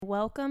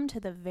welcome to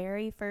the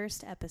very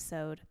first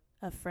episode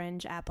of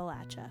Fringe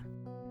Appalachia.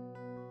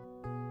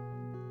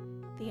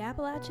 The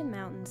Appalachian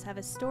Mountains have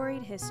a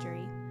storied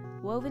history,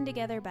 woven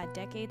together by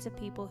decades of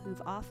people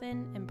who've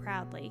often and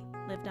proudly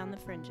lived on the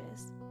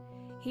fringes.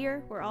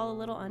 Here, we're all a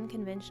little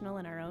unconventional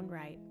in our own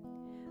right.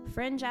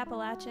 Fringe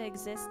Appalachia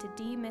exists to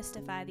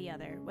demystify the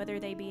other, whether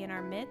they be in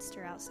our midst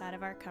or outside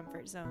of our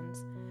comfort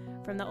zones.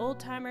 From the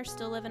old-timers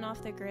still living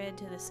off the grid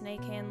to the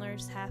snake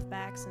handlers,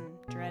 halfbacks, and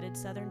dreaded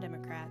Southern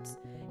Democrats,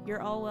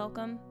 you're all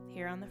welcome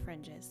here on the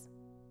Fringes.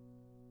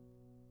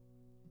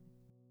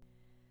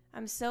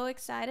 I'm so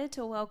excited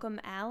to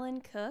welcome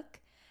Alan Cook.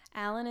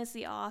 Alan is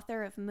the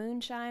author of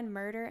Moonshine,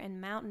 Murder,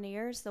 and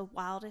Mountaineers, the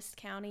Wildest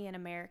County in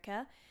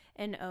America,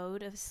 an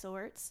ode of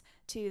sorts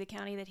to the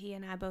county that he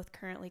and I both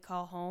currently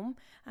call home.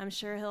 I'm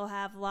sure he'll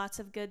have lots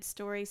of good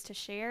stories to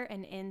share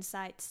and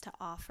insights to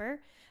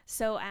offer.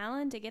 So,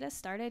 Alan, to get us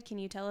started, can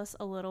you tell us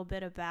a little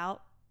bit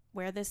about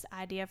where this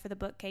idea for the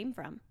book came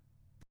from?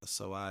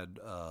 So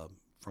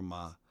from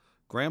my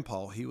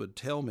grandpa, he would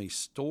tell me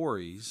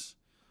stories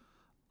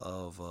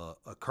of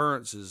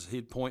occurrences.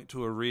 He'd point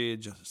to a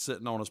ridge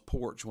sitting on his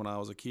porch when I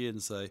was a kid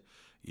and say,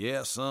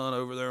 "Yeah, son,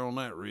 over there on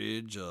that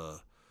ridge,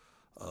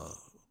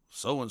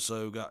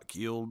 so-and-so got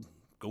killed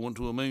going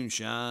to a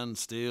moonshine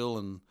still,"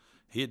 and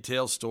he'd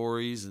tell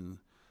stories, and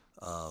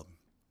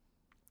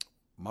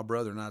my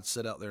brother and I'd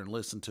sit out there and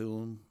listen to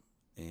him,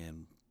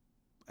 and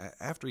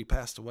after he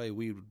passed away,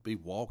 we would be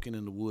walking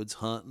in the woods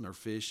hunting or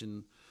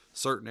fishing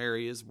certain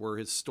areas where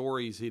his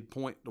stories, he'd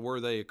point to where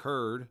they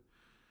occurred,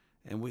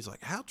 and we was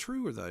like, how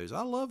true are those?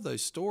 I love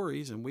those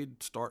stories, and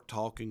we'd start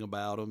talking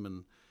about them,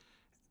 and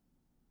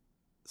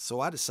so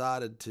I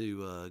decided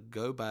to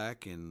go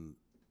back and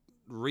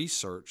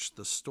research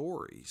the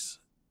stories.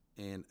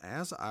 And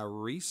as I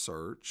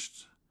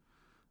researched,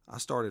 I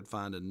started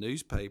finding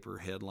newspaper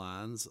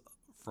headlines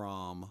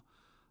from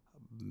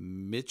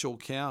Mitchell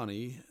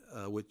County,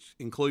 which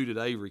included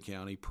Avery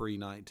County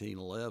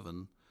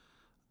pre-1911,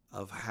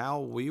 of how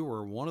we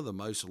were one of the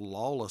most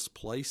lawless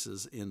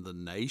places in the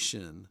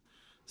nation.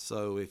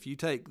 So if you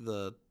take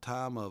the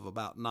time of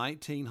about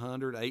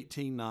 1900,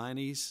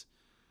 1890s,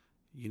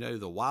 you know,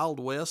 the Wild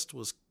West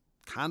was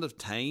kind of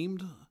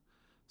tamed.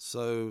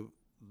 So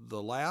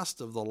the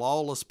last of the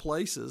lawless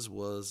places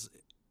was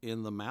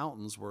in the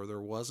mountains where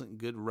there wasn't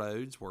good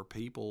roads, where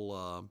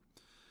people,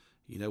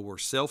 were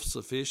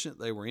self-sufficient.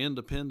 They were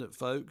independent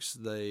folks.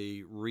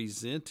 They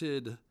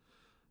resented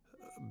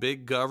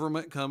big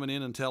government coming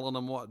in and telling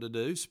them what to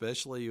do,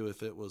 especially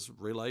if it was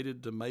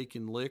related to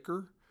making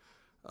liquor.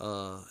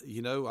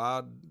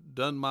 I'd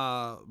done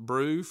my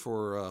brew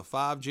for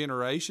 5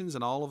 generations,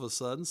 and all of a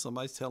sudden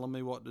somebody's telling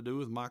me what to do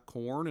with my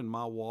corn and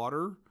my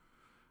water.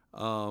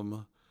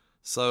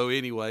 So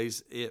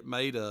anyways, it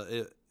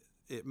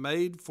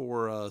made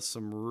for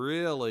some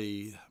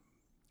really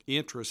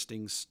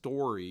interesting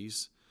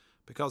stories,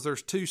 because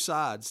there's 2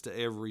 sides to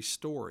every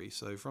story.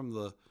 So from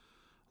the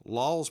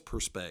law's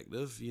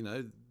perspective,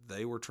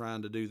 they were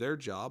trying to do their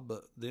job,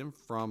 but then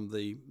from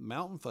the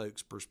mountain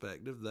folks'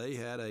 perspective, they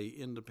had a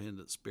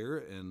independent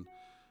spirit, and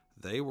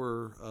they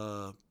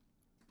were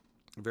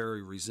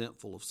very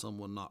resentful of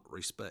someone not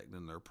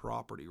respecting their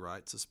property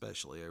rights,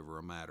 especially over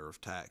a matter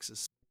of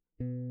taxes.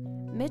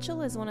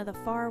 Mitchell is one of the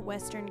far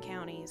western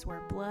counties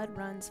where blood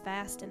runs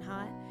fast and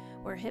hot,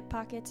 where hip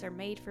pockets are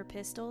made for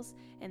pistols,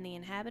 and the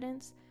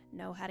inhabitants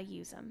know how to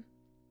use them.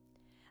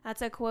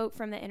 That's a quote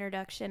from the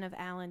introduction of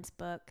Alan's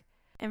book,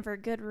 and for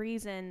good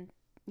reason.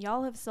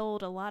 Y'all have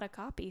sold a lot of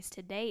copies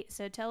to date,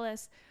 so tell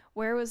us,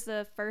 where was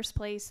the first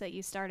place that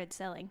you started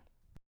selling?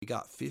 We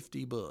got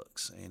 50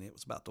 books, and it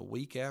was about the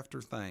week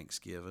after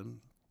Thanksgiving,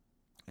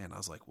 and I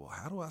was like, well,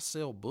 how do I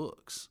sell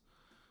books?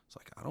 It's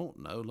like, I don't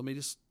know. Let me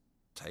just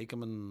take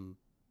them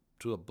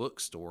to a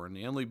bookstore, and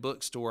the only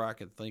bookstore I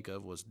could think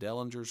of was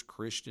Dellinger's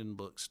Christian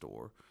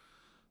Bookstore.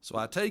 So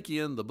I take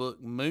in the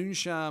book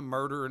Moonshine,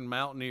 Murder, and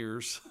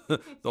Mountaineers,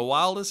 the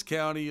Wildest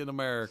County in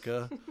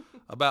America,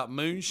 about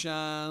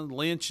moonshine,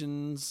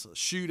 lynchings,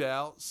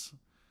 shootouts,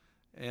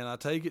 and I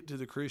take it to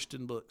the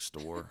Christian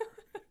Bookstore.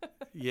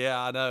 Yeah,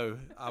 I know.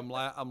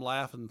 I'm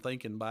laughing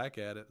thinking back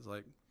at it. It's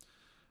like,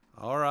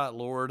 all right,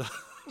 Lord,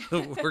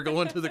 we're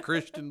going to the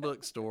Christian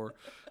Bookstore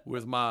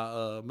with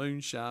my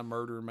Moonshine,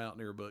 Murder, and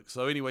Mountaineer book.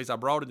 So anyways, I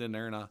brought it in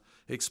there, and I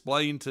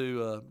explained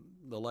to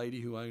the lady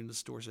who owned the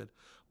store, said,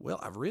 well,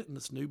 I've written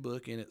this new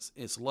book, and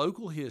it's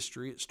local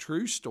history, it's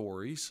true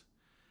stories,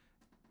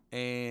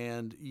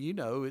 and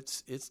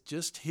it's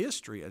just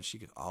history. And she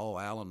goes, oh,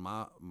 Alan,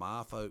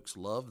 my folks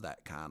love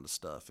that kind of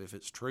stuff. If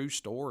it's true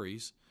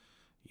stories,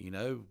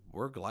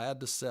 we're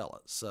glad to sell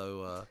it.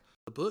 So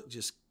the book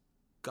just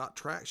got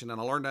traction, and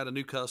I learned how a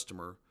new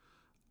customer.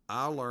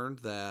 I learned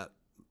that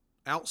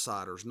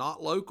outsiders,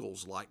 not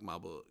locals, like my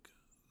book.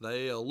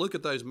 They look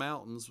at those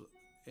mountains,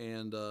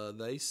 and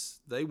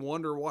they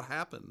wonder what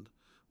happened.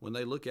 When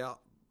they look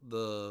out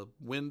the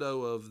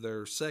window of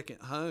their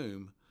second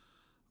home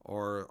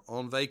or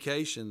on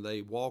vacation,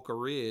 they walk a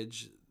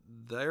ridge,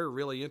 they're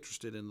really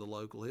interested in the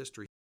local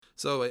history.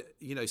 So,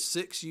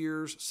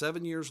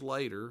 7 years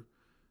later,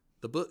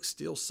 the book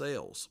still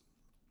sells.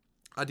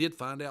 I did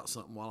find out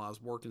something while I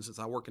was working, since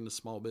I work in the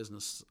small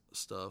business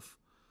stuff.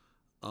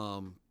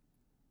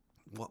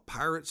 What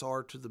pirates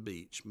are to the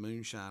beach,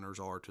 moonshiners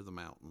are to the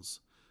mountains.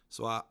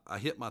 So I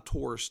hit my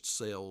tourist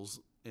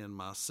sales, and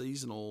my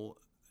seasonal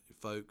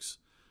folks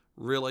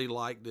really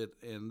liked it,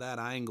 and that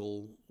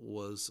angle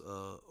was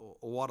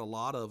what a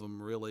lot of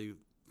them really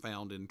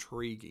found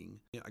intriguing.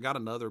 I got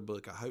another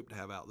book I hope to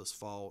have out this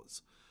fall.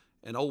 It's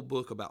an old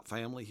book about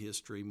family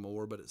history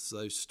more, but it's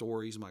those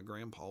stories my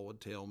grandpa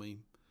would tell me,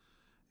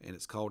 and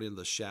it's called In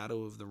the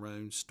Shadow of the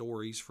Rhone,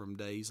 Stories from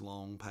Days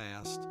Long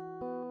Past.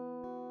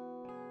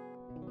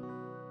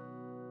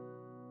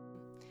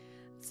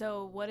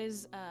 So what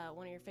is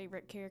one of your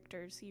favorite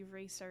characters you've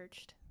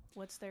researched?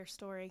 What's their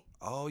story?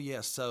 Oh,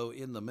 yes. So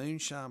in the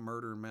Moonshine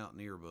Murder and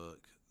Mountaineer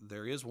book,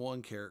 there is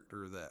one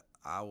character that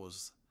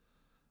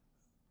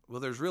well,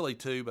 there's really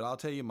two, but I'll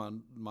tell you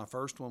my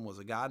first one was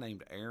a guy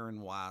named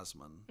Aaron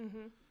Wiseman.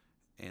 Mm-hmm.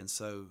 And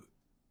so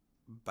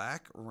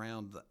back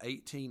around the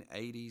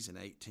 1880s and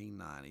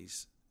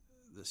 1890s,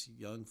 this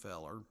young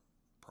feller,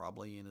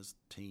 probably in his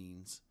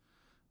teens,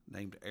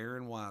 named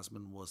Aaron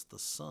Wiseman, was the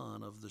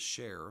son of the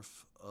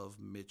sheriff of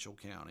Mitchell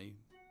County,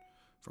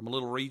 from a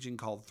little region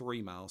called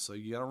 3 Mile. So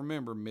you got to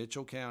remember,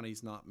 Mitchell County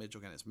is not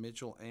Mitchell County. It's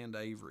Mitchell and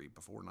Avery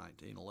before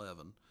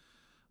 1911.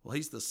 Well,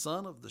 he's the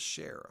son of the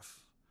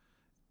sheriff,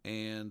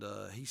 and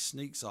he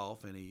sneaks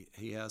off, and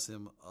he has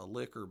him a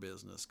liquor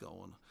business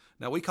going.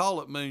 Now, we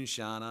call it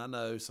moonshine. I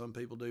know some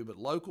people do, but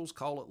locals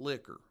call it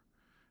liquor.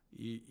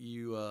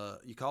 You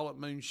call it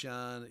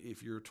moonshine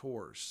if you're a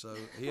tourist. So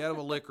he had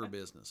a liquor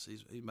business.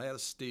 He made a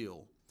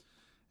still,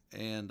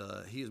 and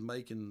he is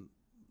making,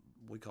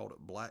 we called it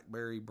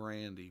blackberry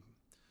brandy,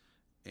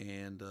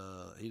 and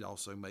he'd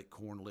also make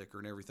corn liquor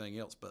and everything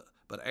else.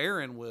 But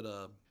Aaron would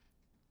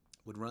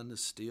run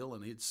this still,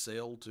 and he'd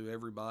sell to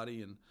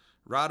everybody, and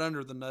right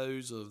under the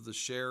nose of the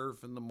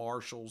sheriff and the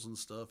marshals and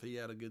stuff. He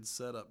had a good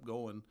setup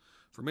going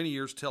for many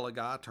years till a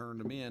guy turned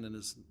him in, and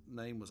his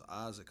name was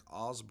Isaac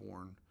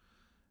Osborne.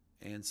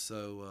 And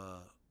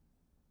so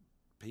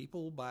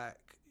people back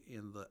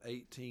in the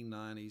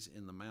 1890s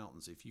in the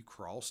mountains, if you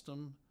crossed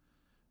them,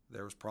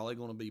 there was probably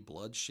going to be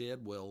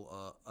bloodshed.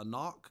 Well, a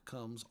knock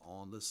comes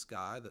on this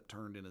guy that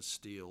turned in his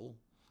still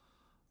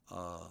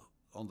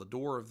on the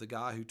door of the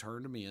guy who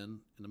turned him in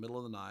the middle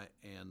of the night,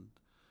 and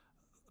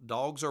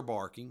dogs are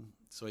barking.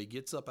 So he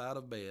gets up out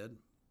of bed,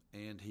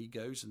 and he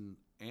goes and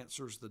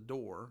answers the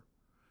door,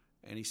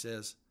 and he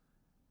says,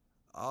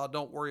 "Oh,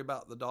 don't worry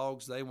about the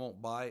dogs. They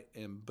won't bite."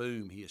 And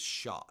boom, he is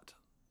shot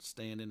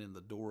standing in the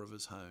door of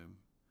his home.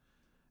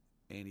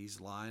 And he's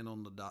lying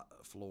on the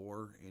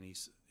floor, and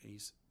his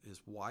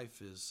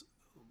wife is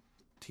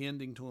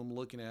tending to him,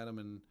 looking at him,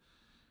 and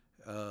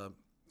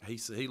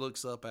he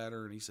looks up at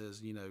her, and he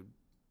says,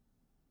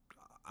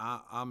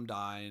 I'm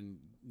dying.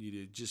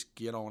 You just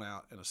get on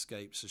out and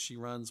escape. So she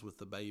runs with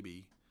the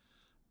baby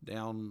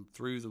down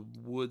through the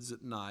woods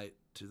at night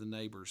to the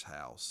neighbor's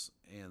house.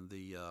 And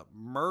the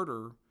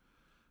murder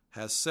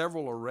has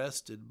several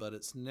arrested, but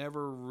it's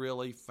never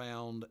really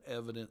found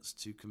evidence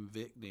to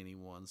convict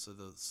anyone. So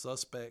the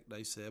suspect,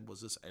 they said,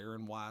 was this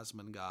Aaron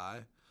Wiseman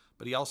guy,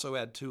 but he also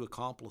had two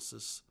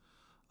accomplices,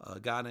 a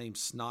guy named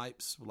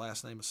Snipes,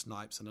 last name is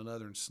Snipes, and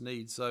another in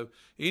Sneed. So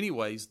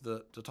anyways,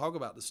 to talk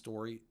about the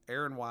story,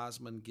 Aaron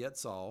Wiseman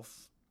gets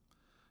off.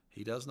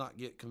 He does not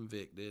get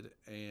convicted,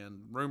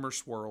 and rumor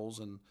swirls,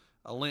 and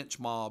a lynch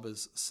mob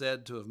is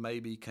said to have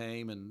maybe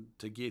came and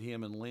to get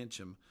him and lynch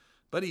him.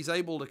 But he's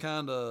able to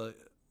kind of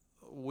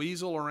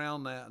weasel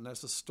around that, and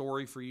that's a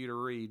story for you to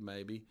read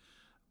maybe.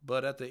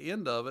 But at the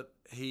end of it,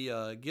 he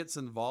gets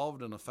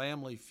involved in a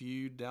family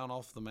feud down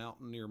off the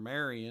mountain near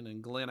Marion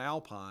and Glen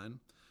Alpine.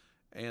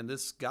 And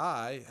this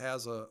guy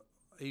has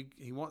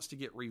he wants to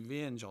get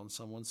revenge on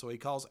someone, so he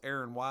calls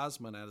Aaron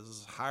Wiseman as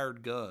his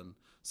hired gun.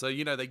 So,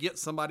 they get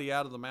somebody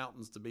out of the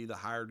mountains to be the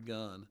hired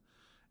gun.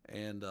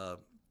 And,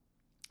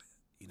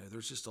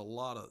 there's just a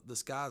lot of,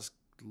 this guy's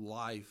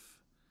life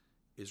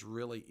is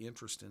really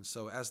interesting.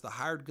 So as the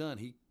hired gun,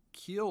 he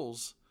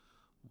kills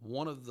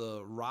one of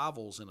the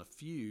rivals in a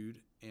feud,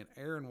 and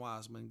Aaron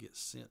Wiseman gets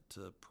sent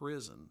to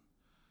prison.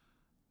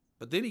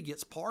 But then he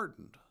gets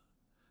pardoned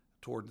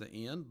toward the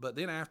end. But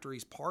then after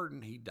he's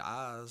pardoned, he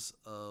dies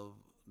of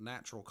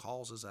natural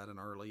causes at an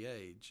early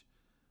age.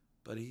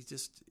 But he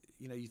just,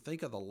 you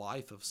think of the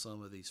life of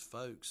some of these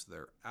folks.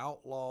 They're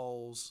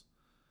outlaws.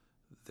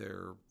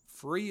 They're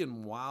free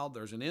and wild.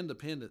 There's an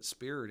independent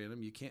spirit in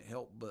them you can't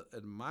help but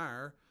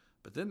admire.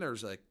 But then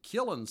there's a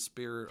killing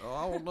spirit. Oh,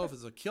 I don't know if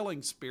it's a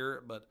killing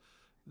spirit, but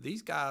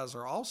these guys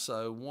are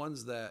also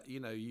ones that,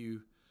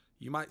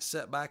 you might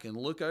sit back and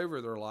look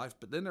over their life,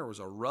 but then there was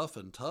a rough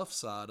and tough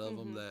side of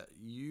them that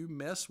you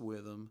mess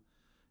with them,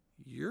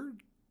 you're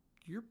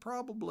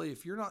probably,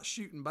 if you're not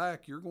shooting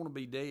back, you're going to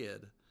be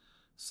dead.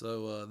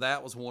 So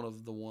that was one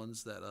of the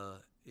ones that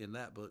in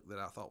that book that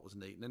I thought was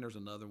neat. And then there's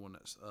another one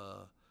that's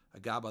a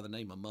guy by the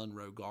name of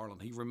Monroe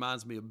Garland. He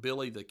reminds me of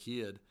Billy the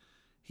Kid.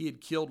 He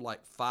had killed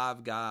like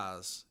 5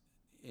 guys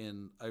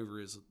over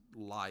his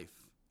life,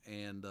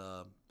 and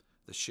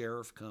the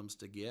sheriff comes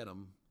to get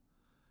him,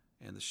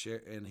 and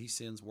and he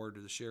sends word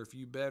to the sheriff,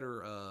 you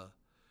better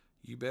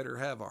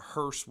have a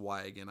hearse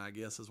wagon, I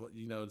guess is what,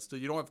 instead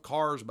you don't have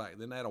cars back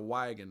then, they had a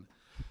wagon.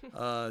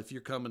 If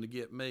you're coming to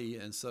get me.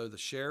 And so the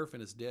sheriff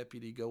and his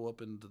deputy go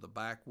up into the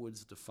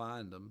backwoods to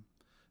find him.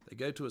 They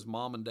go to his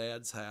mom and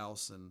dad's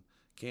house and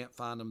can't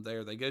find him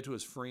there. They go to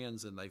his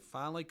friends, and they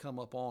finally come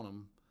up on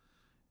him,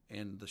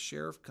 and the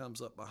sheriff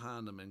comes up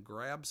behind him and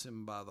grabs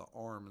him by the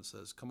arm and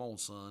says, come on,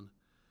 son.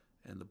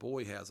 And the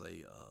boy has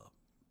a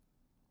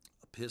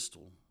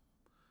pistol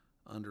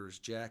under his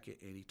jacket,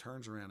 and he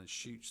turns around and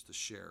shoots the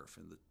sheriff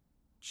in the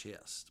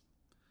chest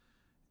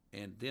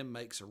and then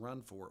makes a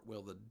run for it.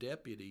 Well, the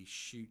deputy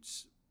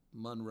shoots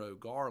Monroe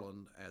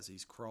Garland as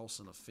he's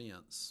crossing a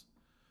fence.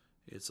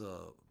 It's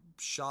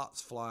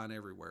shots flying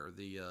everywhere.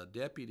 The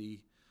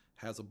deputy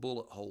has a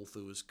bullet hole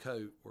through his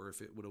coat where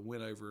if it would have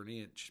went over an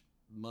inch,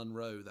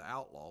 Monroe, the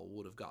outlaw,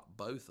 would have got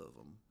both of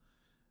them.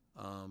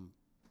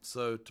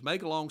 So to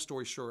make a long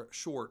story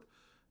short,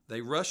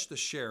 they rush the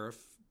sheriff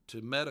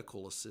to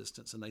medical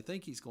assistance, and they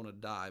think he's going to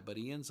die, but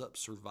he ends up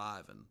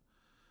surviving.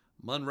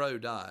 Monroe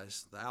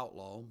dies, the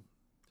outlaw,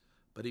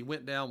 but he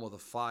went down with a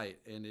fight,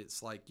 and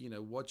it's like,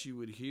 what you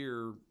would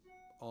hear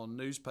on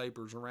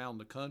newspapers around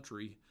the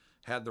country.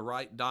 Had the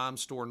right dime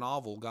store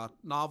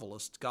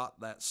novelist got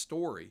that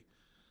story.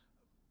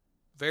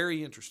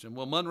 Very interesting.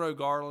 Well, Monroe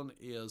Garland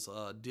is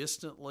a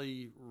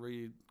distantly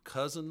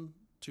cousin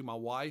to my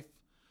wife.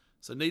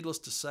 So needless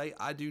to say,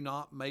 I do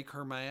not make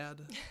her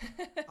mad.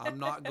 I'm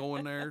not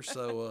going there.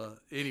 So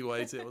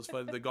anyways, it was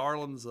funny. The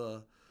Garlands,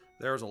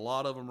 there's a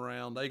lot of them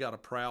around. They got a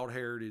proud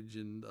heritage.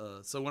 And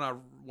so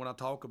when I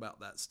talk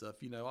about that stuff,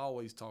 I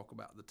always talk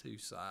about the two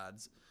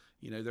sides.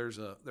 There's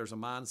a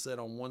mindset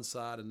on one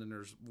side, and then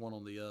there's one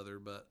on the other.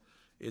 But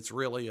it's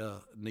really a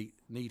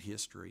neat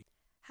history.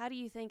 How do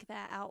you think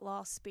that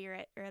outlaw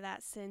spirit or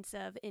that sense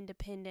of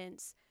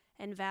independence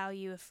and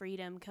value of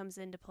freedom comes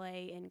into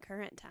play in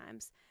current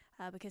times?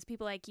 Because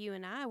people like you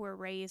and I were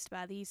raised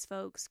by these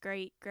folks'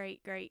 great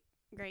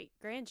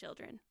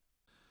grandchildren.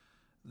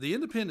 The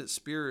independent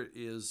spirit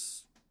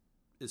is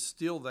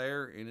still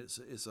there, and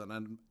it's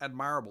an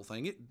admirable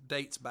thing. It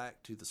dates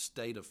back to the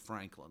state of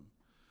Franklin.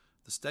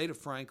 The state of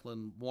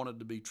Franklin wanted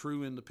to be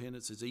true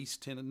independence as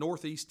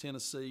northeast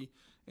Tennessee,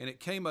 and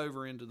it came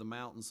over into the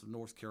mountains of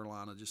North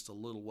Carolina just a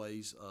little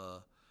ways,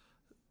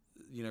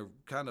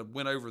 kind of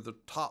went over the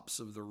tops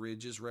of the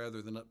ridges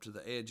rather than up to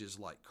the edges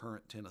like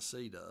current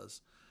Tennessee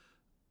does.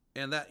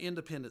 And that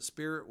independent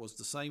spirit was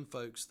the same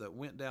folks that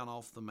went down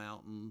off the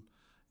mountain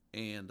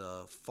and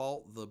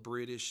fought the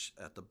British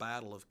at the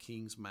Battle of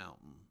Kings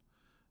Mountain.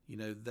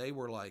 They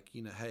were like,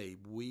 hey,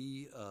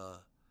 we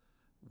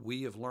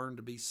have learned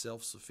to be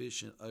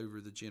self-sufficient over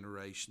the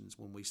generations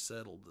when we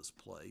settled this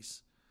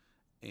place.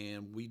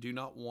 And we do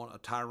not want a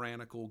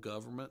tyrannical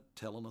government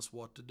telling us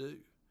what to do.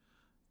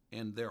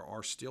 And there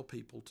are still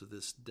people to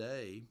this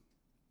day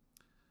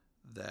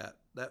that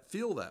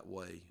feel that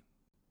way.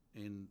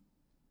 And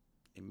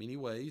in many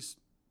ways,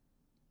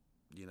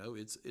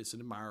 it's an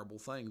admirable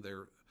thing.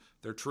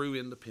 They're true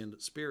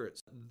independent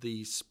spirits.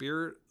 The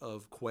spirit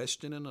of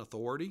questioning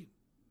authority,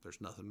 there's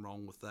nothing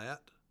wrong with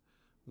that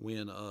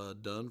when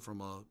done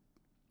from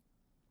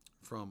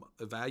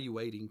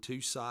evaluating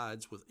two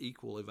sides with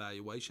equal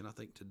evaluation. I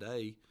think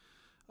today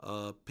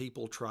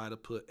people try to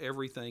put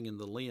everything in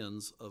the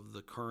lens of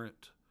the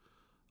current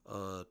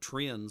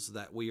trends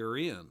that we are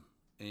in.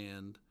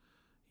 And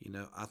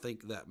I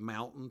think that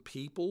mountain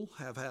people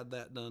have had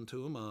that done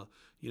to them.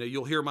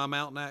 You'll hear my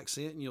mountain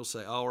accent and you'll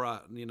say, all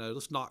right,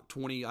 let's knock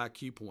 20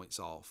 IQ points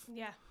off.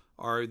 Yeah.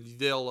 Or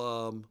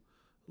they'll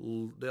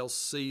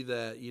see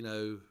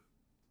that,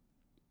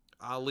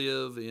 I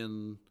live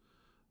in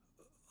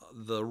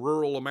the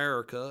rural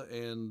America,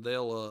 and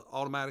they'll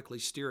automatically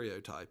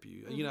stereotype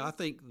you. Mm-hmm. I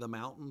think the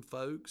mountain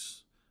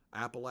folks,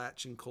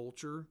 Appalachian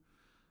culture,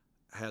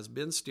 has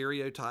been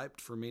stereotyped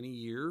for many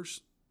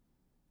years.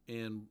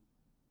 And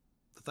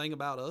the thing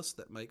about us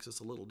that makes us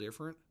a little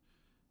different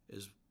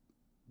is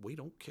we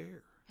don't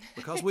care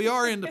because we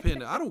are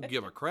independent. I don't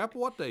give a crap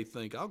what they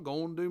think. I'll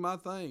go and do my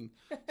thing.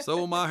 So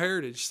will my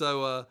heritage.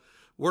 So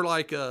we're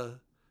like,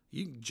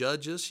 you can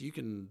judge us. You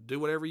can do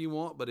whatever you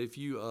want. But if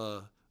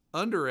you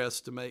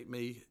underestimate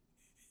me,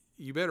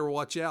 you better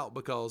watch out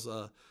because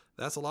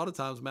that's a lot of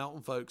times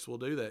mountain folks will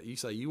do that. You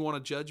say, you want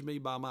to judge me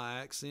by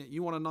my accent?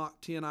 You want to knock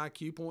 10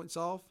 IQ points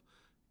off?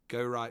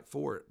 Go right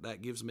for it.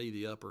 That gives me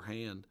the upper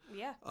hand.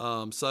 Yeah.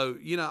 So,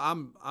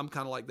 I'm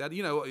kind of like that.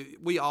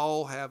 We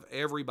all have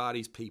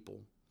everybody's people.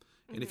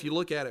 And mm-hmm. if you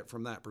look at it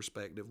from that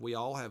perspective, we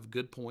all have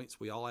good points.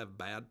 We all have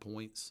bad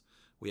points.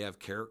 We have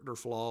character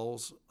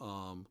flaws.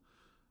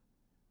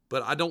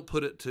 But I don't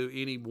put it to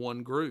any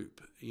one group,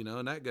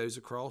 and that goes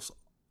across,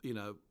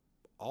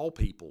 all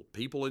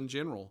people in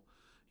general.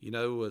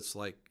 It's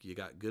like you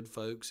got good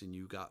folks and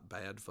you got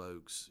bad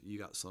folks. You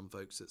got some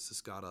folks that's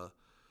just got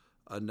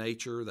a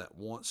nature that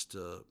wants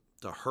to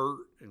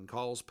hurt and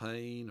cause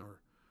pain or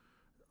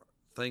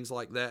things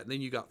like that. And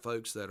then you got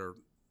folks that are,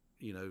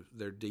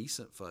 they're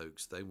decent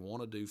folks. They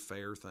want to do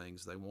fair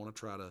things. They want to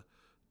try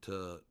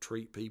to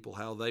treat people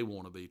how they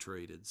want to be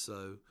treated.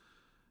 So,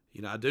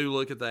 I do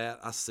look at that.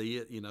 I see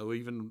it,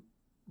 even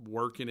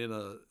working in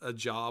a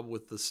job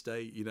with the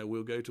state,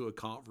 we'll go to a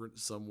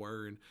conference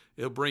somewhere and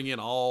it'll bring in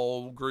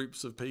all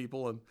groups of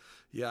people. And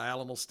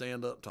Alan will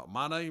stand up and talk.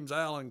 My name's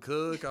Alan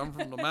Cook. I'm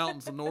from the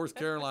mountains of North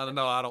Carolina.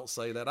 No, I don't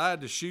say that. I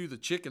had to shoo the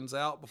chickens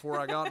out before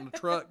I got in the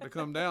truck to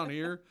come down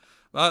here.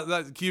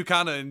 You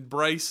kind of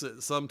embrace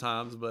it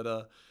sometimes,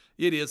 but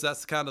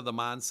that's kind of the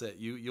mindset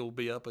you'll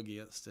be up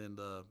against. And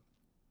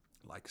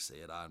like I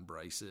said, I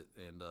embrace it,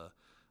 and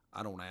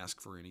I don't ask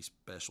for any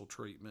special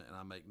treatment, and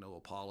I make no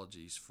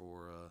apologies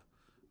for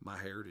my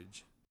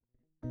heritage.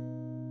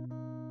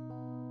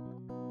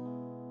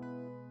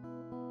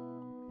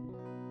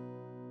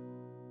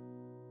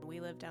 We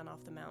lived down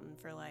off the mountain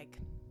for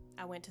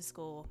I went to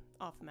school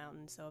off the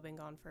mountain, so I've been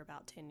gone for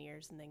about 10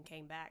 years and then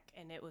came back,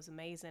 and it was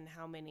amazing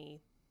how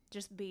many,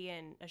 just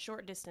being a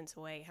short distance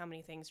away, how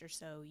many things are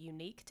so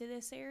unique to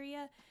this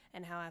area,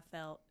 and how I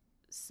felt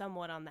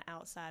somewhat on the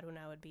outside when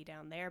I would be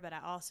down there, but I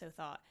also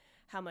thought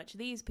how much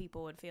these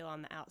people would feel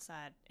on the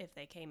outside if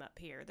they came up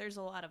here. There's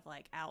a lot of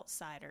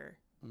outsider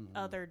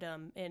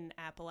otherdom in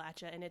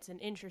Appalachia, and it's an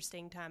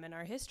interesting time in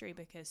our history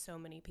because so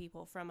many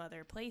people from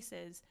other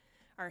places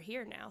are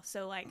here now.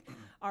 So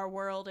our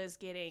world is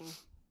getting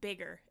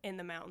bigger in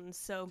the mountains.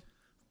 So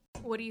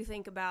what do you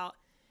think about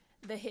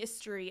the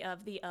history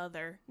of the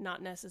other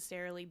not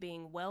necessarily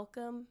being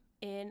welcome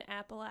in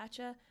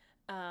Appalachia?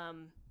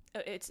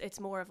 It's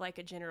more of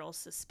a general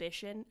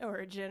suspicion or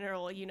a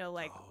general,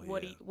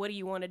 what do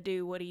you want to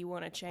do? What do you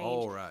want to change?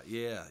 Oh, right.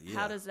 Yeah.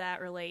 How does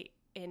that relate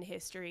in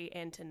history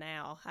and to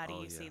now? How do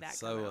you see that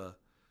come out?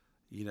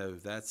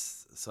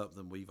 That's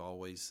something we've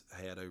always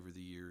had over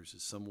the years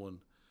is someone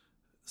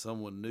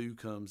new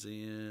comes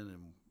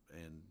in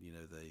and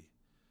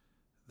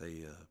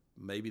they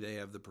maybe they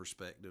have the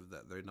perspective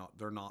that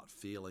they're not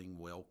feeling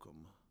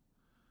welcome.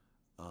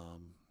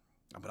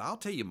 But I'll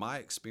tell you my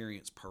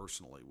experience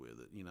personally with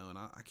it, and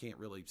I can't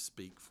really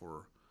speak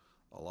for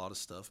a lot of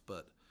stuff,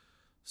 but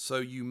so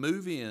you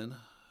move in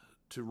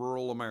to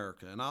rural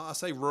America, and I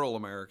say rural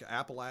America,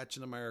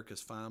 Appalachian America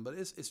is fine, but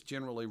it's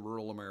generally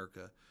rural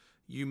America.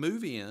 You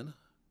move in,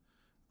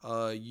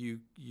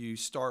 you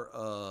start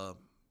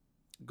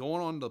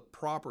going on the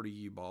property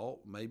you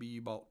bought. Maybe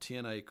you bought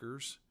 10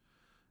 acres.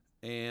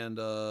 And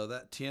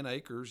that 10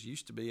 acres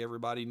used to be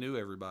everybody knew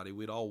everybody.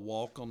 We'd all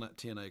walk on that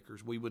 10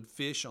 acres. We would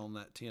fish on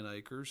that 10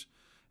 acres.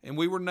 And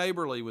we were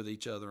neighborly with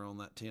each other on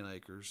that 10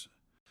 acres.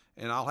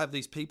 And I'll have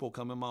these people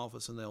come in my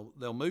office and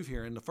they'll move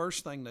here. And the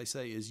first thing they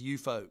say is, you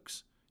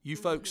folks. You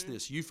folks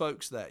this, you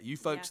folks that, you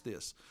folks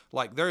this.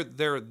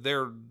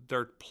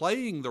 They're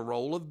playing the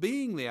role of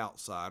being the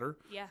outsider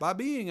by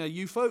being a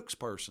you folks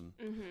person.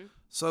 Mm-hmm.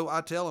 So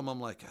I tell them,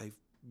 I'm like, hey,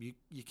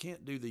 you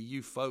can't do the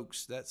you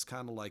folks. That's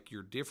kind of like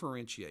you're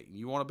differentiating.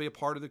 You want to be a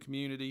part of the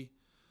community.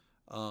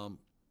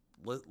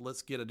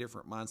 Let's get a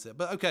different mindset.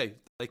 But okay,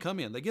 they come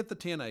in, they get the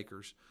 10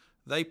 acres,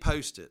 they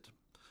post it.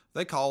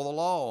 They call the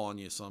law on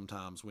you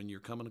sometimes when you're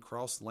coming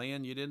across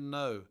land you didn't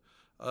know.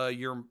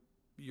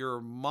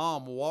 Your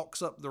mom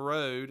walks up the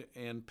road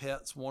and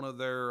pets one of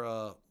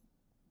their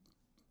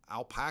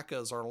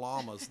alpacas or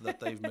llamas that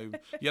they've moved.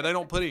 Yeah, they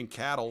don't put in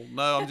cattle.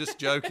 No, I'm just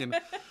joking.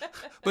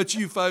 But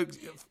you folks,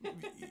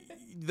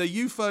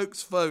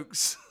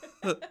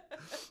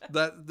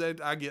 that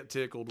I get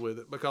tickled with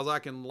it because I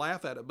can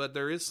laugh at it. But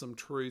there is some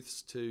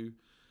truths to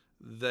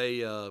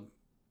they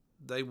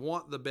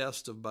want the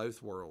best of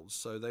both worlds.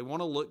 So they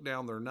want to look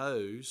down their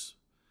nose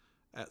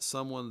at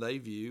someone they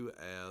view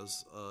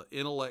as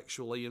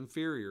intellectually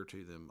inferior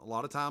to them. A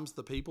lot of times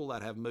the people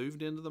that have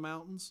moved into the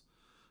mountains,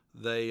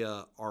 they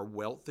are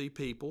wealthy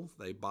people.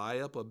 They buy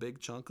up a big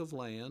chunk of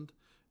land.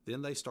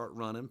 Then they start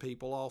running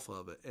people off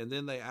of it. And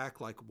then they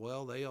act like,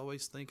 well, they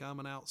always think I'm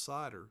an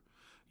outsider.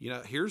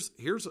 Here's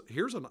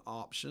an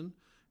option.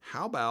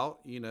 How about,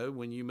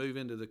 when you move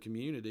into the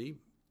community,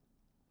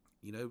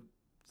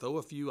 throw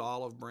a few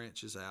olive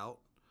branches out.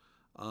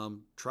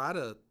 Try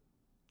to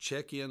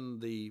check in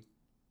the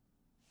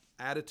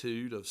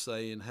attitude of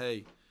saying,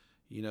 hey,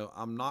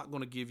 I'm not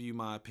going to give you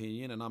my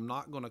opinion, and I'm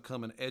not going to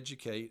come and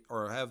educate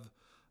or have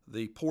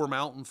the poor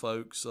mountain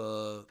folks,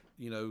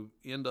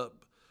 end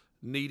up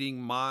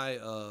needing my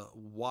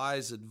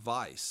wise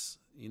advice.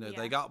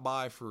 They got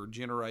by for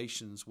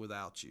generations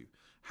without you.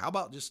 How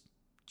about just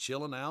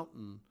chilling out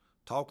and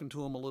talking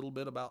to them a little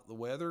bit about the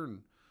weather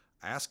and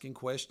asking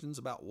questions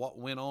about what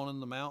went on in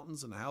the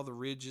mountains and how the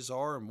ridges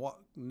are and what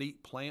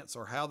neat plants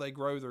or how they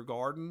grow their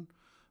garden?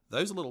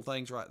 Those little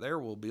things right there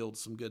will build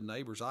some good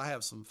neighbors. I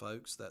have some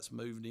folks that's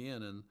moved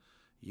in and,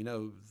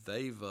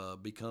 they've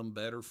become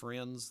better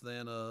friends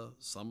than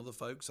some of the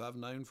folks I've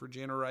known for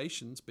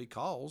generations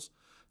because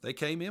they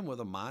came in with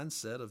a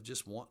mindset of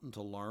just wanting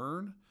to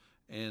learn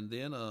and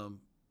then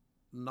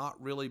not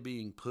really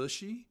being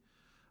pushy.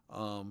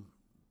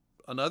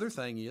 Another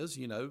thing is,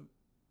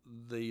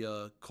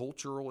 the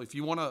cultural. If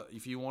you want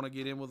to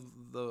get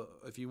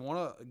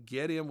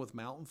in with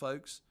mountain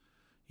folks,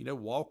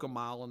 walk a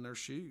mile in their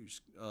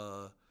shoes.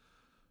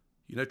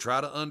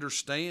 Try to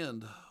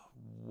understand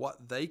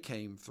what they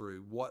came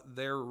through, what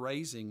their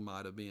raising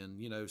might have been.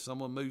 You know,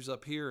 someone moves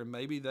up here and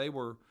maybe they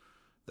were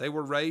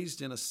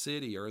raised in a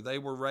city, or they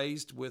were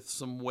raised with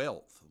some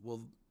wealth.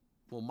 Well,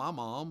 my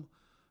mom,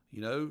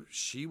 you know,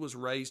 she was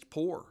raised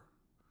poor.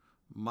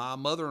 My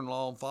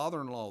mother-in-law and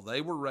father-in-law,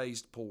 they were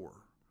raised poor.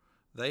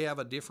 They have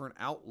a different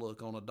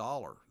outlook on a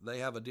dollar. They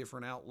have a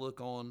different outlook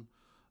on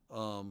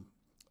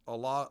a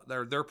lot.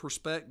 Their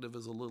perspective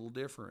is a little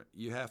different.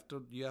 You have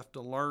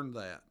to learn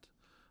that.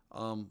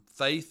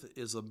 Faith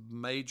is a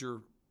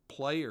major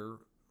player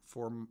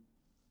for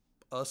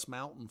us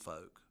mountain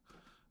folk.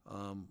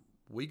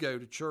 We go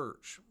to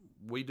church.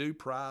 We do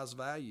prize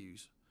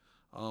values.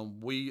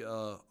 We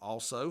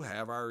also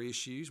have our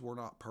issues. We're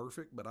not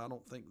perfect, but I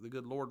don't think the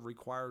good Lord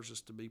requires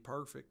us to be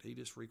perfect. He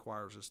just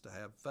requires us to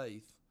have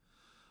faith.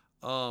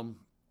 So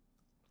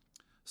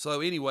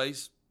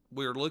anyways,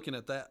 we're looking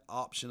at that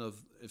option of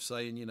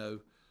saying, you know,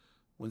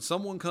 when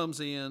someone comes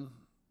in,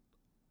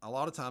 a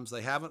lot of times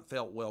they haven't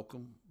felt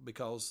welcome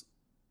because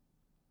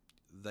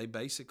they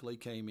basically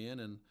came in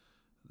and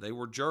they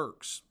were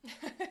jerks.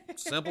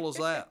 Simple as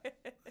that.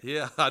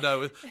 Yeah, I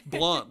know.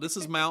 Blunt. This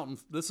is mountain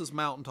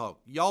talk.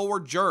 Y'all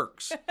were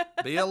jerks.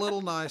 Be a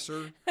little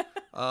nicer.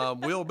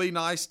 We'll be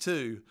nice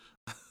too.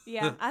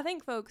 Yeah, I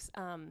think folks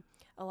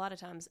a lot of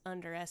times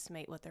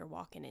underestimate what they're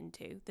walking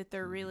into, that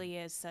there really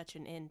is such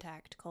an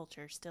intact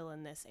culture still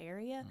in this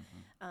area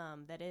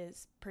that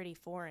is pretty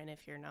foreign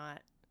if you're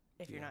not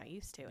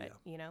used to it,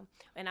 you know.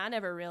 And I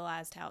never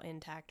realized how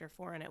intact or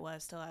foreign it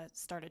was till I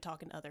started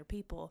talking to other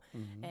people,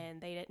 and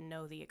they didn't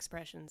know the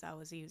expressions I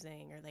was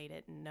using, or they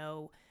didn't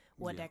know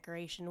what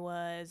decoration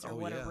was, or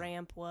what a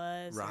ramp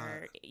was,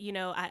 or, you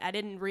know, I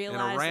didn't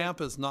realize. And a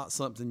ramp is not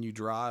something you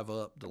drive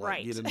up to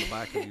get in the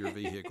back of your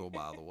vehicle,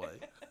 by the way.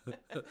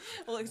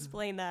 We'll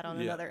explain that on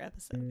another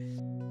episode.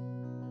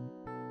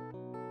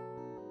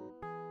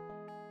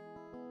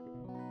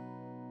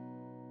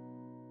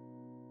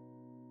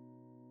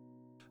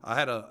 I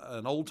had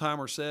an old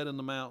timer said in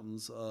the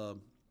mountains, a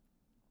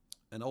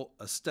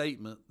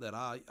statement that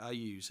I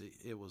use.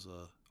 It was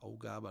a old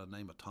guy by the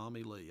name of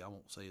Tommy Lee. I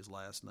won't say his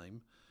last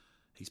name.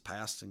 He's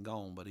passed and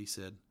gone, but he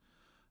said,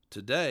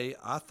 "Today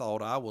I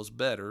thought I was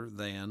better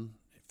than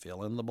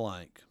fill in the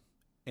blank,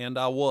 and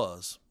I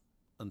was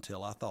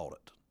until I thought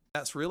it."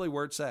 That's really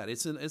where it's at.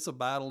 It's a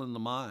battle in the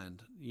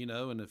mind, you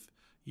know. And if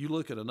you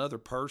look at another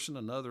person,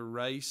 another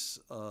race,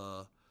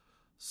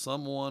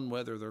 someone,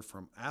 whether they're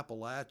from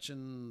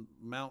Appalachian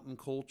mountain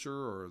culture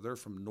or they're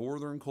from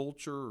northern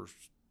culture or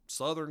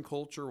southern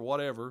culture or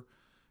whatever,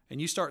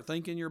 and you start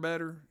thinking you're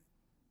better,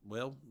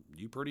 well,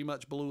 you pretty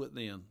much blew it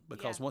then.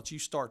 Because once you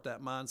start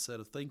that mindset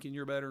of thinking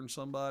you're better than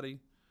somebody,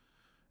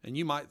 and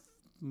you might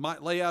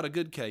lay out a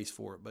good case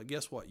for it, but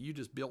guess what? You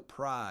just built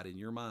pride in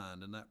your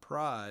mind, and that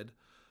pride,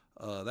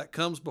 that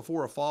comes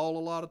before a fall a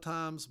lot of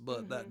times,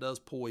 but that does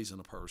poison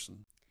a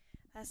person.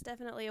 That's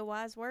definitely a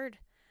wise word.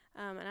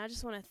 And I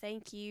just want to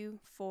thank you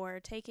for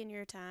taking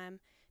your time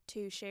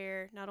to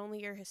share not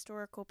only your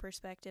historical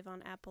perspective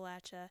on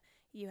Appalachia,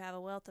 you have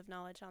a wealth of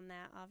knowledge on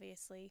that,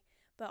 obviously,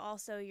 but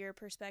also your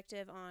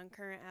perspective on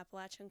current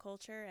Appalachian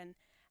culture and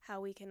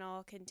how we can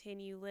all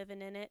continue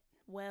living in it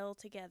well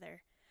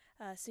together.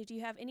 So do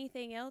you have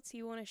anything else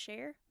you want to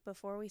share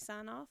before we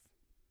sign off?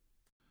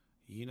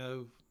 You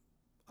know,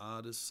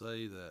 I just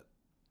say that,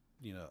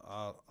 you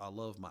know, I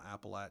love my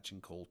Appalachian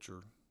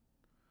culture.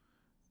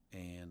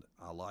 And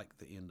I like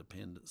the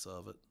independence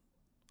of it.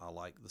 I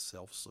like the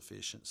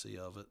self-sufficiency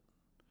of it.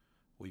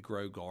 We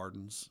grow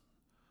gardens.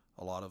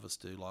 A lot of us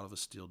do. A lot of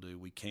us still do.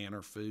 We can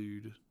our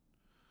food.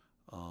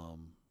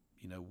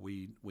 You know,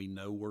 we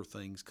know where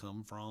things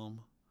come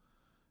from.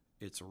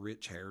 It's a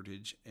rich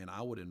heritage, and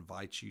I would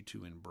invite you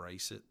to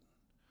embrace it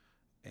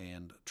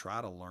and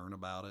try to learn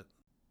about it.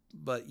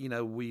 But, you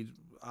know,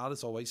 I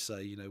just always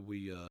say, you know,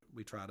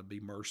 we try to be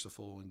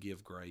merciful and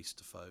give grace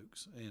to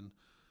folks. And,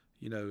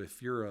 you know,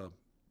 if you're a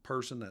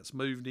person that's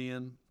moved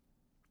in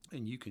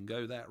and you can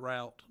go that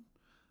route,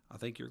 I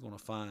think you're going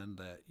to find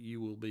that you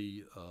will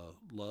be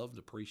loved,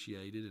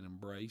 appreciated, and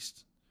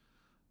embraced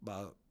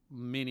by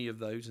many of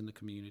those in the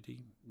community.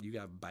 You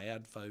got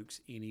bad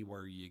folks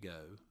anywhere you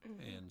go.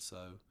 And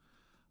so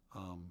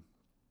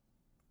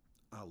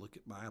I look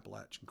at my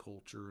Appalachian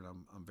culture, and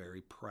I'm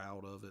very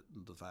proud of it,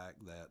 and the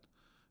fact that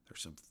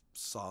there's some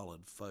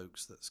solid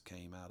folks that's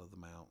came out of the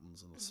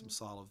mountains, and some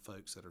solid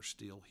folks that are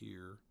still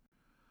here.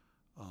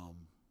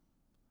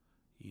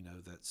 You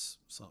know, that's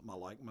something I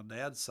like. My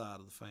dad's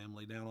side of the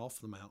family down off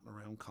the mountain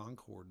around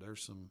Concord,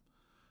 there's some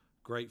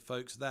great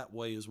folks that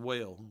way as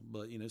well.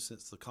 But, you know,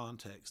 since the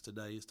context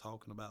today is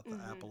talking about the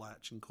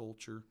Appalachian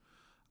culture,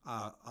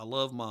 I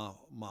love my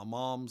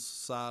mom's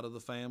side of the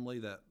family,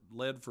 that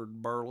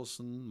Ledford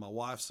Burleson. My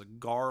wife's a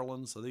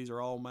Garland, so these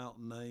are all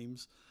mountain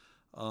names.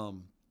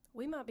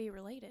 We might be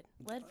related.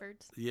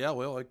 Ledfords. Yeah,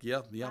 well,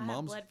 yeah. I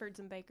Mom's have Ledfords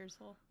in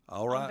Bakersville.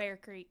 All right. On Bear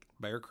Creek.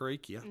 Bear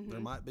Creek, yeah. There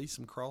might be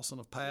some crossing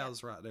of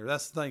paths right there.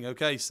 That's the thing.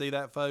 Okay, see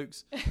that,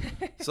 folks?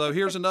 So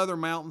here's another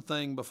mountain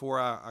thing before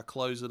I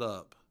close it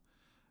up.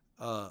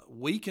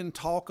 We can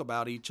talk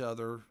about each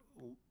other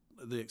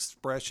the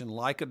expression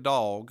like a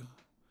dog,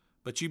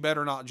 but you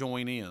better not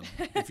join in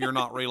if you're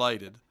not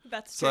related.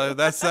 That's so true.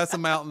 that's a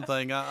mountain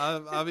thing.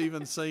 I've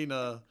even seen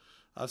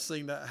I've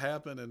seen that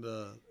happen, and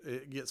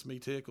it gets me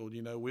tickled.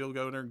 We'll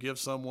go in there and give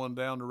someone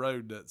down the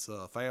road that's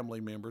a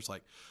family member. It's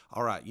like,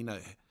 all right,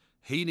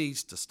 he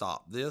needs to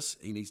stop this.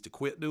 He needs to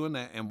quit doing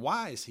that. And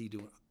why is he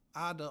doing it?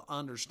 I don't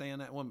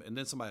understand that one. And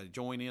then somebody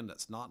join in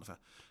that's not in the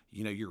family.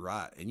 You're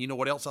right. And you know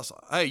what else I saw?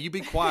 Hey, you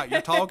be quiet.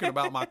 You're talking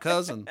about my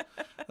cousin.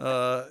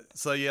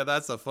 So yeah,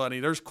 that's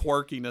there's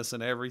quirkiness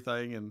and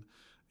everything. And,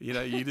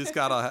 you just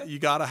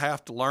gotta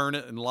have to learn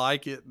it and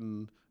like it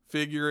and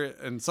figure it.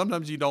 And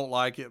sometimes you don't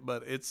like it,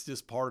 but it's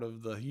just part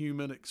of the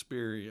human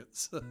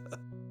experience.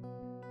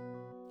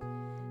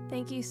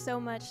 Thank you so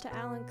much to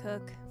Alan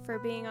Cook for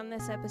being on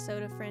this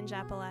episode of Fringe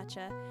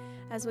Appalachia.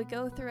 As we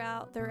go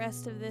throughout the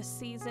rest of this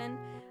season,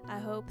 I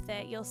hope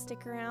that you'll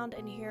stick around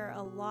and hear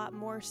a lot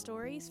more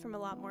stories from a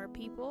lot more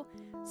people,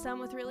 some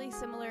with really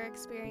similar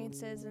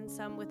experiences and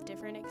some with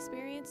different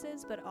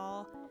experiences, but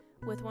all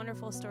with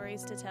wonderful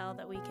stories to tell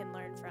that we can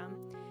learn from.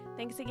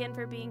 Thanks again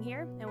for being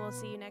here, and we'll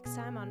see you next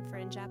time on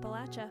Fringe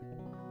Appalachia.